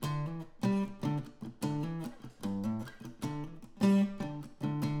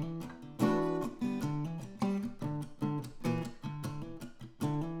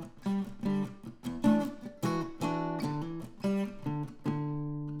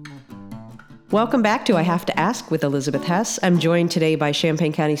Welcome back to I Have to Ask with Elizabeth Hess. I'm joined today by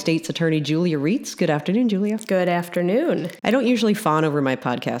Champaign County State's Attorney Julia Reitz. Good afternoon, Julia. Good afternoon. I don't usually fawn over my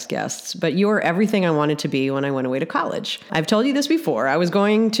podcast guests, but you're everything I wanted to be when I went away to college. I've told you this before. I was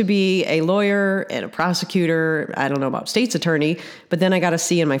going to be a lawyer and a prosecutor. I don't know about state's attorney, but then I got a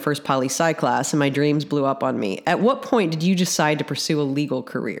C in my first poli-sci class and my dreams blew up on me. At what point did you decide to pursue a legal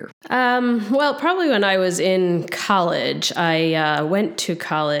career? Well, probably when I was in college. I went to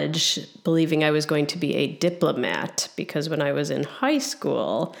college believing I was going to be a diplomat because when I was in high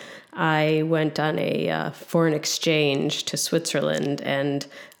school, I went on a foreign exchange to Switzerland and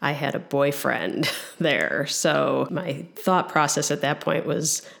I had a boyfriend there. So my thought process at that point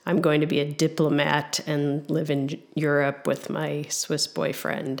was I'm going to be a diplomat and live in Europe with my Swiss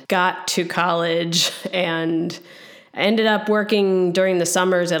boyfriend. Got to college and I ended up working during the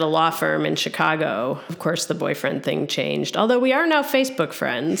summers at a law firm in Chicago. Of course, the boyfriend thing changed, although we are now Facebook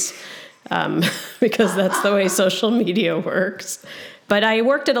friends because that's the way social media works. But I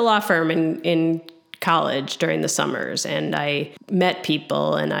worked at a law firm in college during the summers, and I met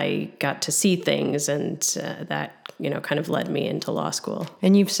people, and I got to see things, and that kind of led me into law school.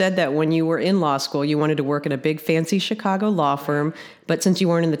 And you've said that when you were in law school, you wanted to work in a big, fancy Chicago law firm, but since you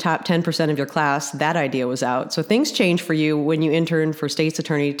weren't in the top 10% of your class, that idea was out. So things changed for you when you interned for State's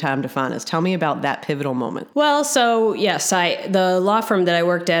Attorney Tom DeFanis. Tell me about that pivotal moment. Well, so yes, the law firm that I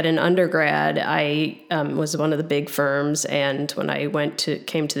worked at in undergrad, I was one of the big firms, and when I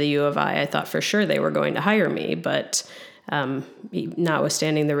came to the U of I thought for sure they were going to hire me, but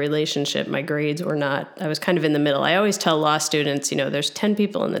notwithstanding the relationship, my grades were not, I was kind of in the middle. I always tell law students, there's 10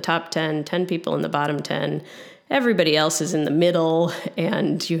 people in the top 10, 10 people in the bottom 10. Everybody else is in the middle,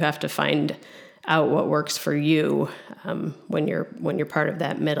 and you have to find out what works for you when you're part of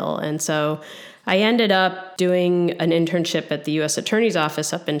that middle. And so I ended up doing an internship at the U.S. Attorney's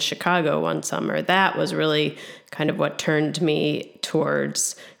Office up in Chicago one summer. That was really kind of what turned me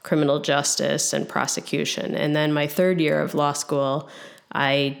towards criminal justice and prosecution. And then my third year of law school,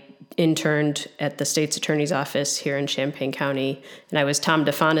 I interned at the State's Attorney's Office here in Champaign County, and I was Tom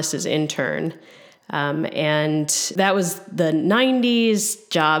DeFanis' intern. And that was the 90s.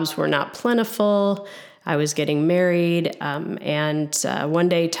 Jobs were not plentiful. I was getting married. And one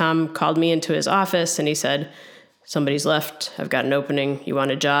day Tom called me into his office and he said, "Somebody's left. I've got an opening. You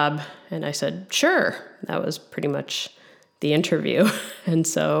want a job?" And I said, "Sure." That was pretty much the interview. And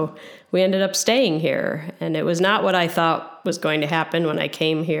so we ended up staying here. And it was not what I thought was going to happen when I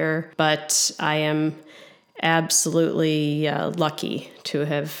came here, but I am absolutely lucky to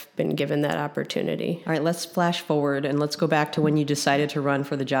have been given that opportunity. All right, let's flash forward and let's go back to when you decided to run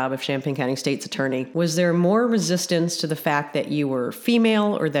for the job of Champaign County State's Attorney. Was there more resistance to the fact that you were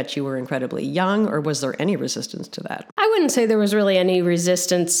female or that you were incredibly young, or was there any resistance to that? I wouldn't say there was really any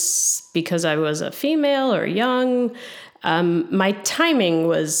resistance because I was a female or young. My timing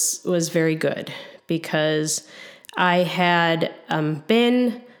was very good because I had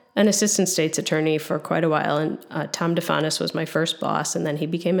been an assistant state's attorney for quite a while, and Tom DeFanis was my first boss, and then he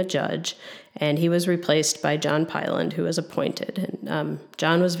became a judge, and he was replaced by John Pyland, who was appointed. And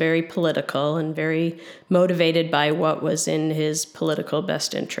John was very political and very motivated by what was in his political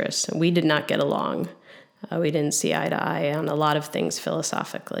best interests, and we did not get along. We didn't see eye to eye on a lot of things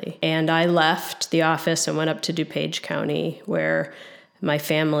philosophically. And I left the office and went up to DuPage County, where my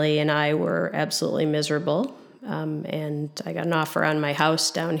family and I were absolutely miserable. And I got an offer on my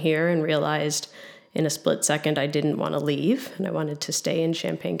house down here and realized in a split second I didn't want to leave and I wanted to stay in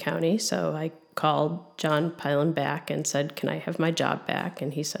Champaign County. So I called John Pyland back and said, "Can I have my job back?"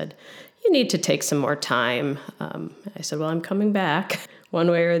 And he said, "You need to take some more time." I said, "Well, I'm coming back one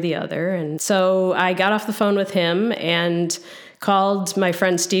way or the other." And so I got off the phone with him and called my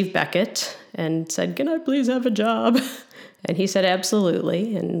friend Steve Beckett and said, "Can I please have a job?" And he said,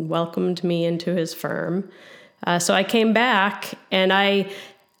 "Absolutely," and welcomed me into his firm. So I came back, and I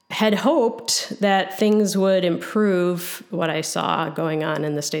had hoped that things would improve what I saw going on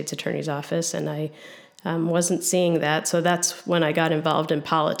in the state's attorney's office, and I wasn't seeing that. So that's when I got involved in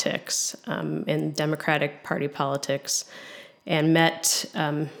politics, in Democratic Party politics, and met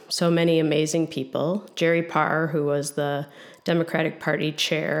so many amazing people. Jerry Parr, who was the Democratic Party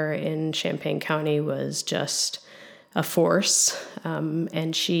chair in Champaign County, was just a force,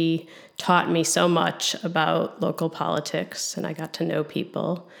 and she taught me so much about local politics, and I got to know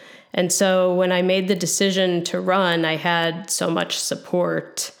people. And so when I made the decision to run, I had so much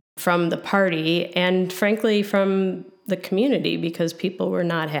support from the party and, frankly, from the community, because people were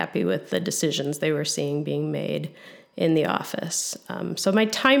not happy with the decisions they were seeing being made in the office. So my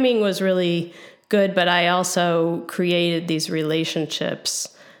timing was really good, but I also created these relationships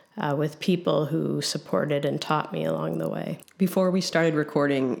with people who supported and taught me along the way. Before we started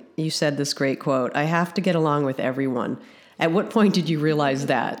recording, you said this great quote, "I have to get along with everyone." At what point did you realize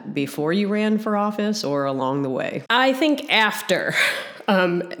that? Before you ran for office or along the way? I think after,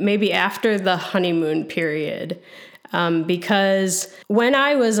 maybe after the honeymoon period. Because when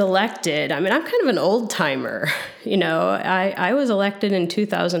I was elected, I'm kind of an old timer. I was elected in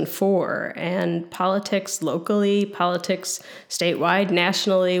 2004, and politics locally, politics statewide,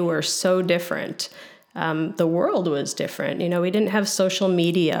 nationally were so different. The world was different. We didn't have social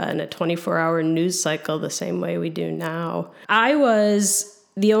media and a 24-hour news cycle the same way we do now. I was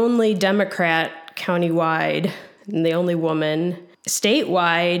the only Democrat countywide and the only woman.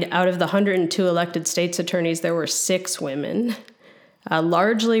 Statewide, out of the 102 elected state's attorneys, there were 6 women,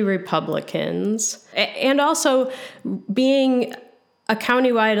 largely Republicans. And also being a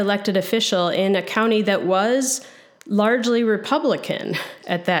countywide elected official in a county that was largely Republican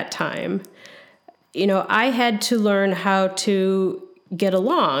at that time, I had to learn how to get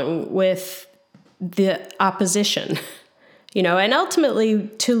along with the opposition. And ultimately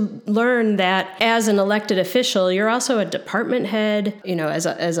to learn that as an elected official, you're also a department head, as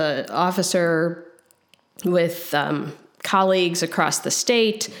a officer with colleagues across the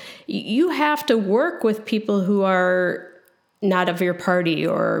state. You have to work with people who are not of your party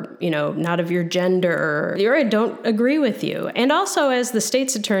or, not of your gender or don't agree with you. And also as the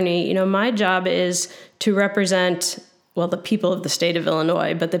state's attorney, my job is to represent, the people of the state of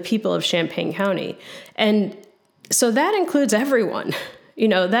Illinois, but the people of Champaign County. And so that includes everyone.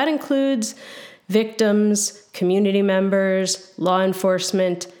 That includes victims, community members, law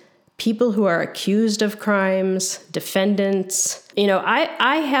enforcement, people who are accused of crimes, defendants.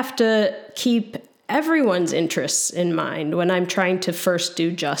 I have to keep everyone's interests in mind when I'm trying to first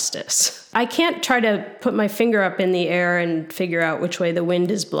do justice. I can't try to put my finger up in the air and figure out which way the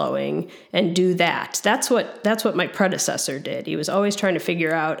wind is blowing and do that. That's what my predecessor did. He was always trying to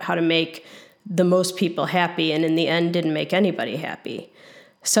figure out how to make the most people happy, and in the end didn't make anybody happy.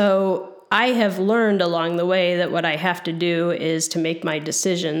 So I have learned along the way that what I have to do is to make my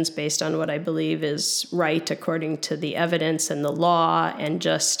decisions based on what I believe is right according to the evidence and the law and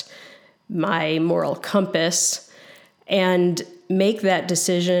just my moral compass, and make that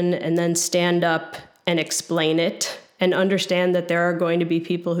decision and then stand up and explain it and understand that there are going to be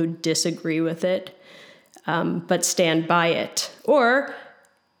people who disagree with it, but stand by it. Or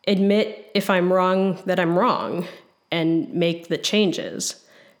admit if I'm wrong that I'm wrong and make the changes.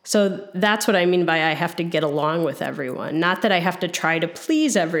 So that's what I mean by I have to get along with everyone. Not that I have to try to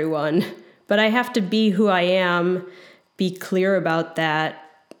please everyone, but I have to be who I am, be clear about that,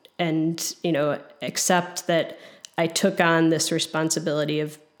 and, accept that I took on this responsibility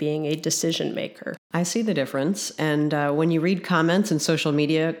of being a decision maker. I see the difference. And when you read comments in social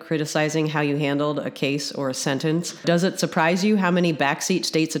media criticizing how you handled a case or a sentence, does it surprise you how many backseat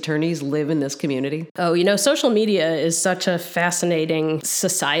state's attorneys live in this community? Oh, social media is such a fascinating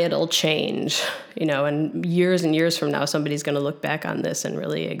societal change, and years from now, somebody's going to look back on this and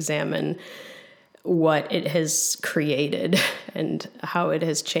really examine what it has created and how it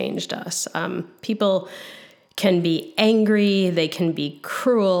has changed us. People can be angry, they can be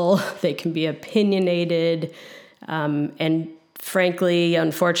cruel, they can be opinionated, and frankly,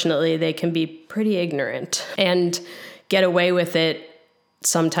 unfortunately, they can be pretty ignorant and get away with it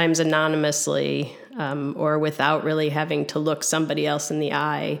sometimes anonymously, or without really having to look somebody else in the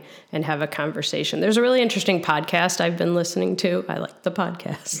eye and have a conversation. There's a really interesting podcast I've been listening to. I like the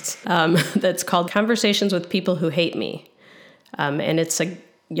podcasts. That's called Conversations with People Who Hate Me. And it's a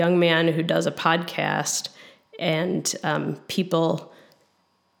young man who does a podcast, and people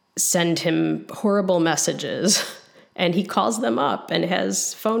send him horrible messages, and he calls them up and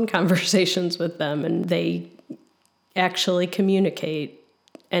has phone conversations with them, and they actually communicate.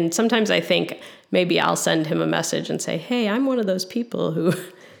 And sometimes I think maybe I'll send him a message and say, hey, I'm one of those people who,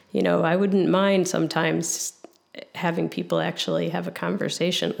 I wouldn't mind sometimes having people actually have a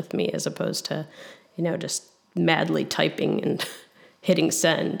conversation with me as opposed to, just madly typing and hitting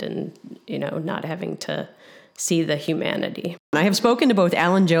send and, not having to see the humanity. I have spoken to both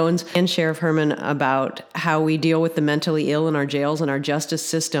Alan Jones and Sheriff Herman about how we deal with the mentally ill in our jails and our justice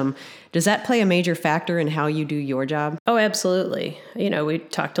system. Does that play a major factor in how you do your job? Oh, absolutely. We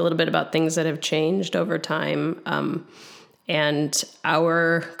talked a little bit about things that have changed over time. And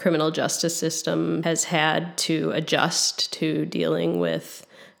our criminal justice system has had to adjust to dealing with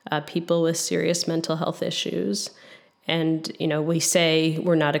people with serious mental health issues. And, we say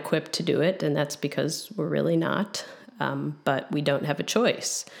we're not equipped to do it, and that's because we're really not, but we don't have a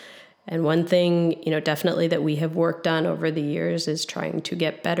choice. And one thing, definitely that we have worked on over the years is trying to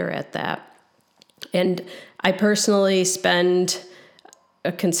get better at that. And I personally spend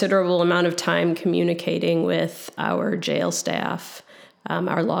a considerable amount of time communicating with our jail staff,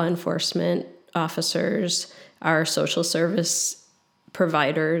 our law enforcement officers, our social service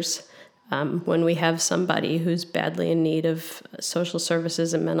providers, when we have somebody who's badly in need of social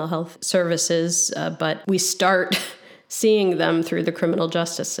services and mental health services, but we start seeing them through the criminal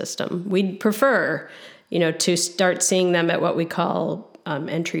justice system. We'd prefer, to start seeing them at what we call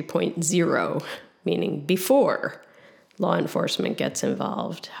entry point 0, meaning before law enforcement gets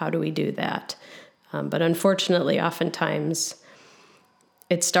involved. How do we do that? But unfortunately, oftentimes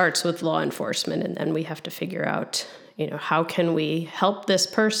it starts with law enforcement, and then we have to figure out, how can we help this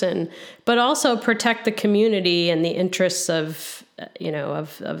person, but also protect the community and the interests of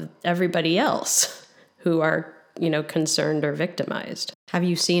everybody else who are, concerned or victimized. Have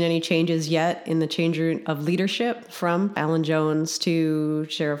you seen any changes yet in the change of leadership from Alan Jones to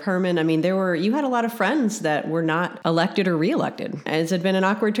Sheriff Herman? I mean, you had a lot of friends that were not elected or reelected. Has it been an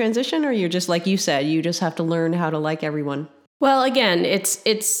awkward transition, or you're just, like you said, you just have to learn how to like everyone? Well, again,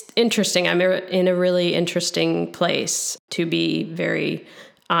 it's interesting. I'm in a really interesting place, to be very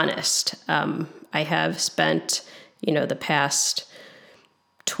honest. I have spent, the past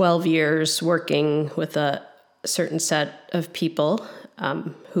 12 years working with a certain set of people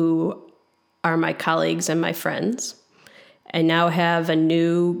who are my colleagues and my friends. I now have a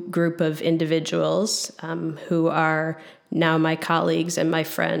new group of individuals who are now my colleagues and my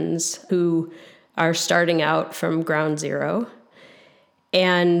friends, who are starting out from ground zero.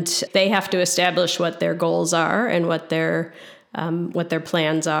 And they have to establish what their goals are and what their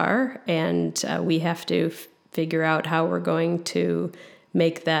plans are. And we have to figure out how we're going to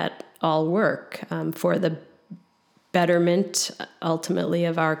make that all work for the betterment, ultimately,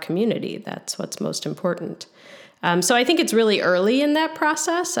 of our community. That's what's most important. So I think it's really early in that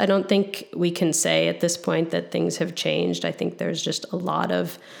process. I don't think we can say at this point that things have changed. I think there's just a lot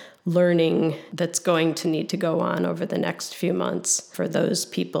of learning that's going to need to go on over the next few months for those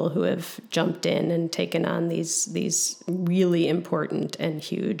people who have jumped in and taken on these really important and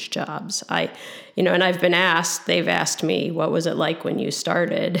huge jobs. And they've asked me, what was it like when you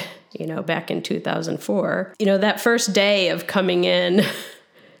started, back in 2004? That first day of coming in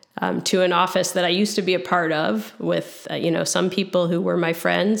to an office that I used to be a part of with, some people who were my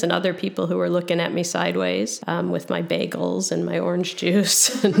friends and other people who were looking at me sideways with my bagels and my orange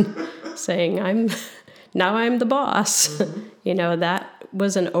juice and saying, I'm the boss. Mm-hmm. That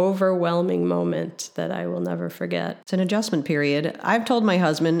was an overwhelming moment that I will never forget. It's an adjustment period. I've told my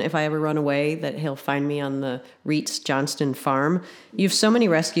husband if I ever run away that he'll find me on the Reitz Johnston farm. You have so many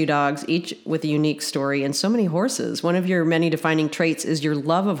rescue dogs, each with a unique story, and so many horses. One of your many defining traits is your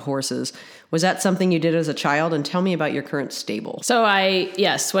love of horses. Was that something you did as a child? And tell me about your current stable. So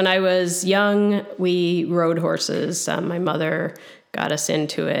when I was young, we rode horses. My mother got us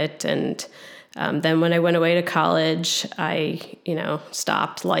into it, and then when I went away to college, I,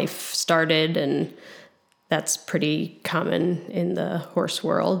 stopped. Life started, and that's pretty common in the horse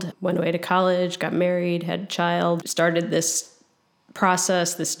world. Went away to college, got married, had a child, started this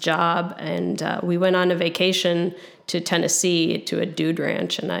process, this job, and we went on a vacation to Tennessee to a dude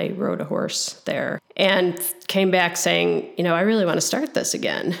ranch, and I rode a horse there and came back saying, I really want to start this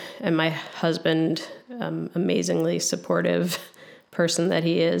again. And my husband, amazingly supportive person that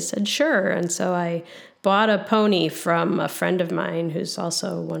he is, said sure. And so I bought a pony from a friend of mine who's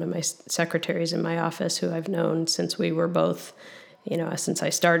also one of my secretaries in my office, who I've known since we were both, since I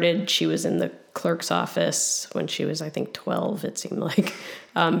started. She was in the clerk's office when she was, I think, 12, it seemed like.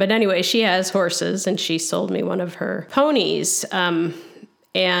 But anyway, she has horses, and she sold me one of her ponies.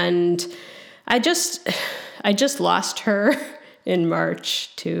 And I just lost her in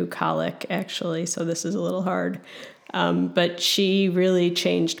March to colic, actually, so this is a little hard. But she really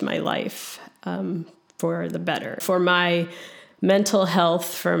changed my life for the better, for my mental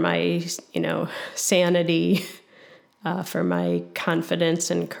health, for my, sanity, for my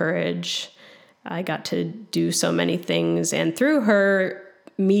confidence and courage. I got to do so many things, and through her,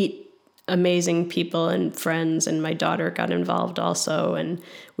 meet amazing people and friends, and my daughter got involved also, and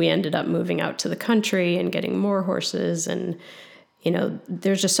we ended up moving out to the country and getting more horses. And,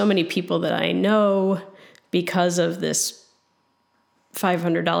 there's just so many people that I know because of this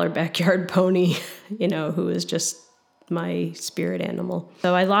 $500 backyard pony, who is just my spirit animal.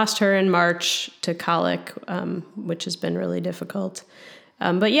 So I lost her in March to colic, which has been really difficult.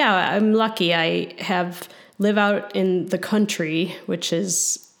 But yeah, I'm lucky. I live out in the country, which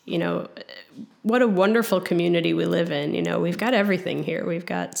is, what a wonderful community we live in. We've got everything here. We've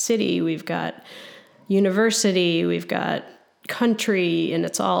got city, we've got university, we've got country, and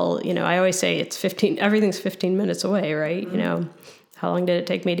it's all, I always say everything's 15 minutes away, right? Mm-hmm. How long did it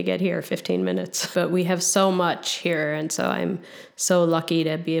take me to get here? 15 minutes. But we have so much here. And so I'm so lucky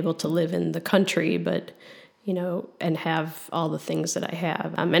to be able to live in the country, but, and have all the things that I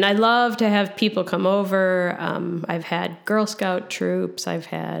have. And I love to have people come over. I've had Girl Scout troops. I've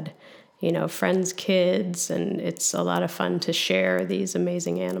had, friends' kids. And it's a lot of fun to share these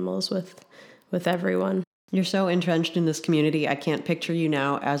amazing animals with everyone. You're so entrenched in this community. I can't picture you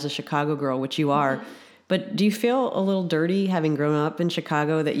now as a Chicago girl, which you are. Mm-hmm. But do you feel a little dirty having grown up in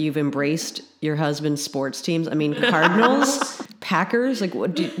Chicago that you've embraced your husband's sports teams? I mean, Cardinals, Packers,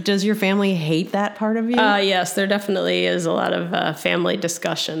 does your family hate that part of you? Yes, there definitely is a lot of family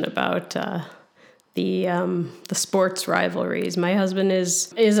discussion about the sports rivalries. My husband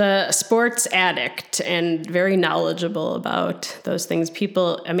is a sports addict and very knowledgeable about those things.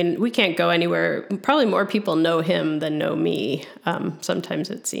 We can't go anywhere. Probably more people know him than know me. Sometimes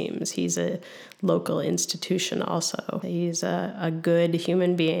it seems he's a local institution also. He's a good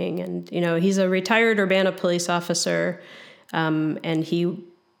human being, and he's a retired Urbana police officer, and he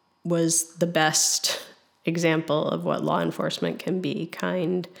was the best example of what law enforcement can be: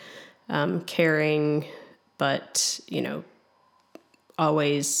 kind, caring, but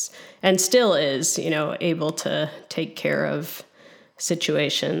always, and still is, able to take care of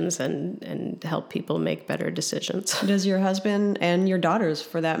situations and help people make better decisions. Does your husband and your daughters,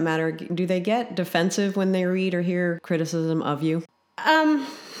 for that matter, do they get defensive when they read or hear criticism of you?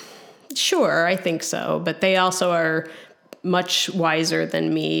 Sure, I think so. But they also are much wiser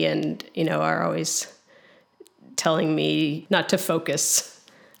than me and, are always telling me not to focus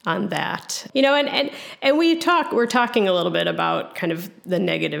on that. And we're talking a little bit about kind of the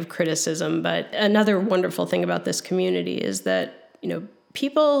negative criticism, but another wonderful thing about this community is that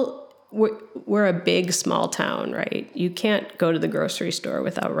we're a big, small town, right? You can't go to the grocery store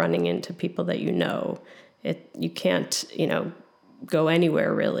without running into people that you know. You can't, go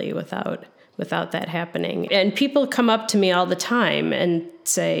anywhere really without that happening. And people come up to me all the time and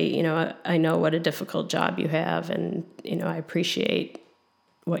say, I know what a difficult job you have, and, I appreciate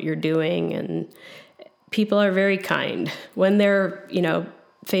what you're doing. And people are very kind when they're,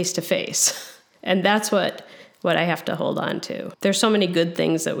 face to face. And that's what I have to hold on to. There's so many good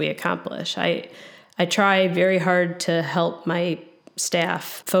things that we accomplish. I try very hard to help my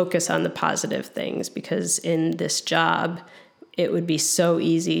staff focus on the positive things, because in this job, it would be so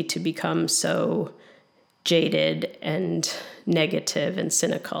easy to become so jaded and negative and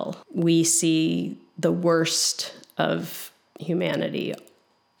cynical. We see the worst of humanity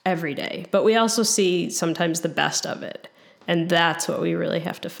every day, but we also see sometimes the best of it. And that's what we really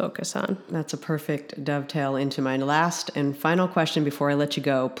have to focus on. That's a perfect dovetail into my last and final question before I let you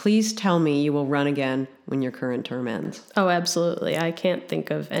go. Please tell me you will run again when your current term ends. Oh, absolutely. I can't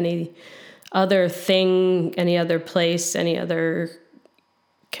think of any other thing, any other place, any other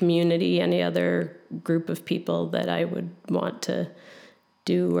community, any other group of people that I would want to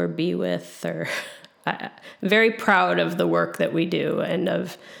do or be with. I'm very proud of the work that we do and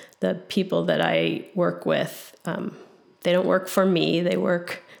of the people that I work with. They don't work for me. They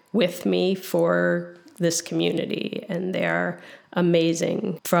work with me for this community, and they are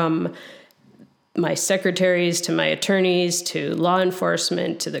amazing. From my secretaries to my attorneys to law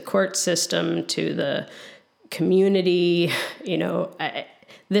enforcement to the court system to the community,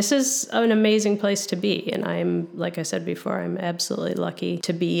 this is an amazing place to be. And I'm, like I said before, I'm absolutely lucky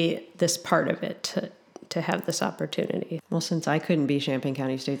to be this part of it, to have this opportunity. Well, since I couldn't be Champaign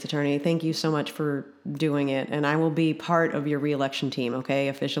County State's Attorney, thank you so much for doing it. And I will be part of your re-election team, okay,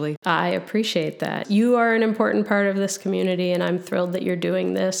 officially? I appreciate that. You are an important part of this community, and I'm thrilled that you're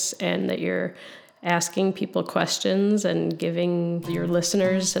doing this and that you're asking people questions and giving your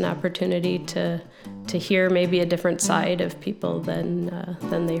listeners an opportunity to hear maybe a different side of people than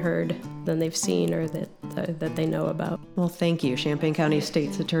they've seen or that they know about. Well, thank you, Champaign County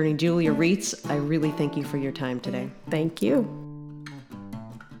State's Attorney Julia Reitz. I really thank you for your time today. Thank you.